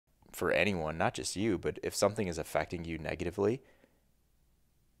for anyone, not just you, but if something is affecting you negatively,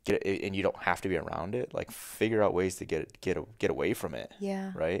 and you don't have to be around it, like figure out ways to get away from it.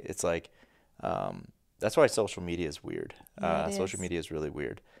 Yeah. Right? It's like that's why social media is weird. Yeah, it Social is. media is really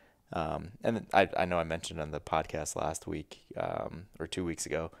weird. And I know I mentioned on the podcast last week or 2 weeks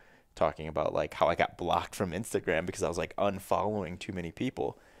ago, talking about like how I got blocked from Instagram because I was like unfollowing too many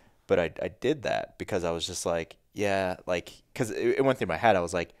people. But I did that because I was just like, yeah, like, because it went through my head. I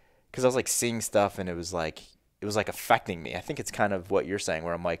was like, because I was like seeing stuff and it was like affecting me. I think it's kind of what you're saying,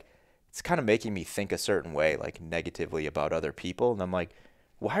 where I'm like, it's kind of making me think a certain way, like negatively about other people. And I'm like,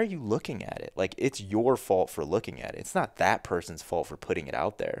 why are you looking at it? Like, it's your fault for looking at it. It's not that person's fault for putting it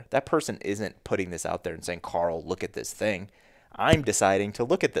out there. That person isn't putting this out there and saying, Carl, look at this thing. I'm deciding to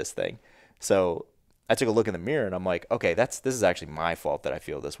look at this thing. So I took a look in the mirror and I'm like, okay, this is actually my fault that I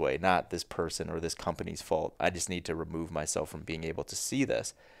feel this way, not this person or this company's fault. I just need to remove myself from being able to see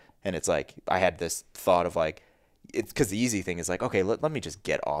this. And it's like, I had this thought of like, it's because the easy thing is like, okay, let me just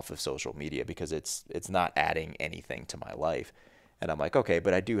get off of social media because it's not adding anything to my life. And I'm like, okay,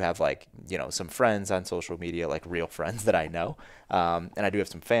 but I do have like, some friends on social media, like real friends that I know. And I do have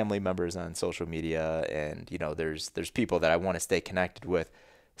some family members on social media, and there's people that I want to stay connected with.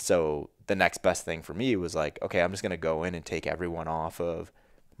 So the next best thing for me was like, okay, I'm just gonna go in and take everyone off of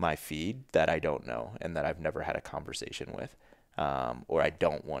my feed that I don't know and that I've never had a conversation with, or I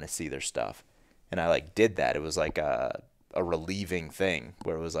don't want to see their stuff. And I like did that. It was like a relieving thing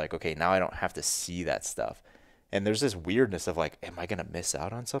where it was like, okay, now I don't have to see that stuff. And there's this weirdness of like, am I gonna miss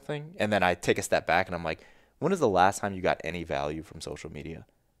out on something? And then I take a step back and I'm like, when is the last time you got any value from social media?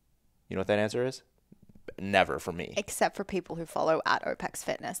 You know what that answer is? Never for me. Except for people who follow at OPEX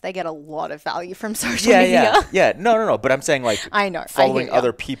Fitness. They get a lot of value from social Yeah, media. yeah, yeah. No, no, no. But I'm saying like I know. I hear following you.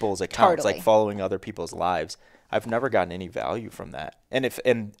 other people's accounts, like Totally. following other people's lives. I've never gotten any value from that. And if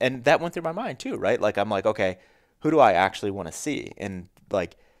and that went through my mind too, right? Like I'm like, okay, who do I actually want to see? And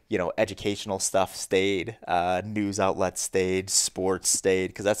like, educational stuff stayed, news outlets stayed, sports stayed,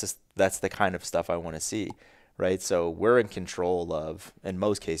 because that's the kind of stuff I want to see, right? So we're in control of, in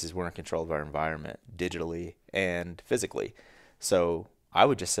most cases, we're in control of our environment digitally and physically. So I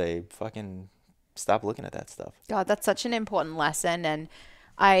would just say, fucking stop looking at that stuff. God, that's such an important lesson. And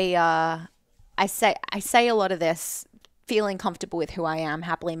I say a lot of this feeling comfortable with who I am,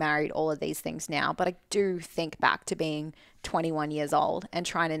 happily married, all of these things now. But I do think back to being 21 years old and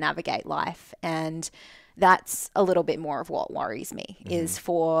trying to navigate life. And that's a little bit more of what worries me Hmm. is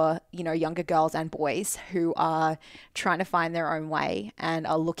for, younger girls and boys who are trying to find their own way and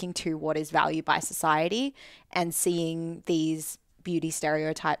are looking to what is valued by society and seeing these beauty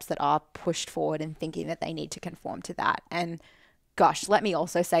stereotypes that are pushed forward and thinking that they need to conform to that. And gosh, let me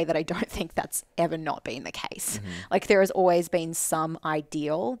also say that I don't think that's ever not been the case. Hmm. Like there has always been some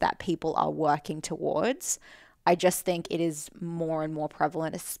ideal that people are working towards. I just think it is more and more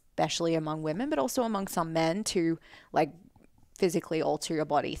prevalent, especially among women, but also among some men to like physically alter your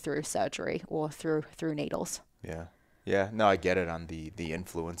body through surgery or through needles. Yeah. Yeah. No, I get it on the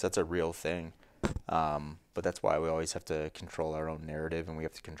influence. That's a real thing. But that's why we always have to control our own narrative, and we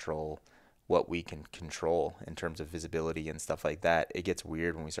have to control what we can control in terms of visibility and stuff like that. It gets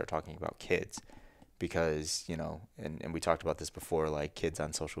weird when we start talking about kids because, and we talked about this before, like kids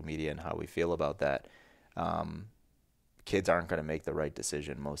on social media and how we feel about that. Um, Kids aren't going to make the right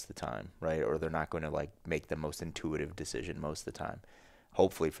decision most of the time, right? Or they're not going to like make the most intuitive decision most of the time.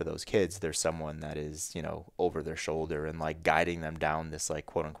 Hopefully for those kids, there's someone that is, over their shoulder and like guiding them down this like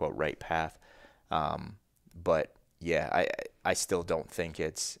quote unquote right path. But yeah, I still don't think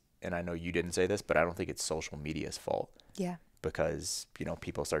it's, and I know you didn't say this, but I don't think it's social media's fault Yeah. because,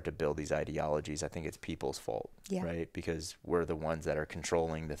 people start to build these ideologies. I think it's people's fault, Yeah. right? Because we're the ones that are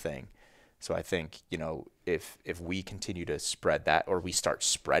controlling the thing. So I think, if we continue to spread that, or we start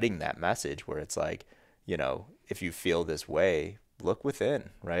spreading that message where it's like, if you feel this way, look within,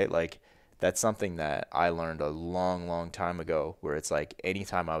 right? Like that's something that I learned a long, long time ago where it's like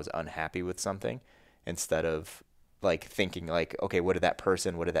anytime I was unhappy with something, instead of like thinking like, okay, what did that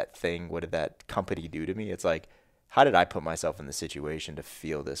thing, what did that company do to me? It's like, how did I put myself in the situation to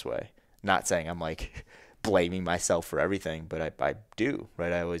feel this way? Not saying I'm like blaming myself for everything, but I do,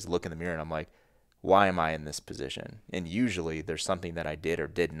 right? I always look in the mirror and I'm like, why am I in this position? And usually there's something that I did or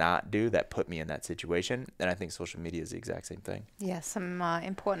did not do that put me in that situation. And I think social media is the exact same thing. Yeah, some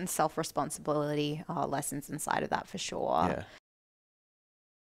important self responsibility lessons inside of that for sure. Yeah.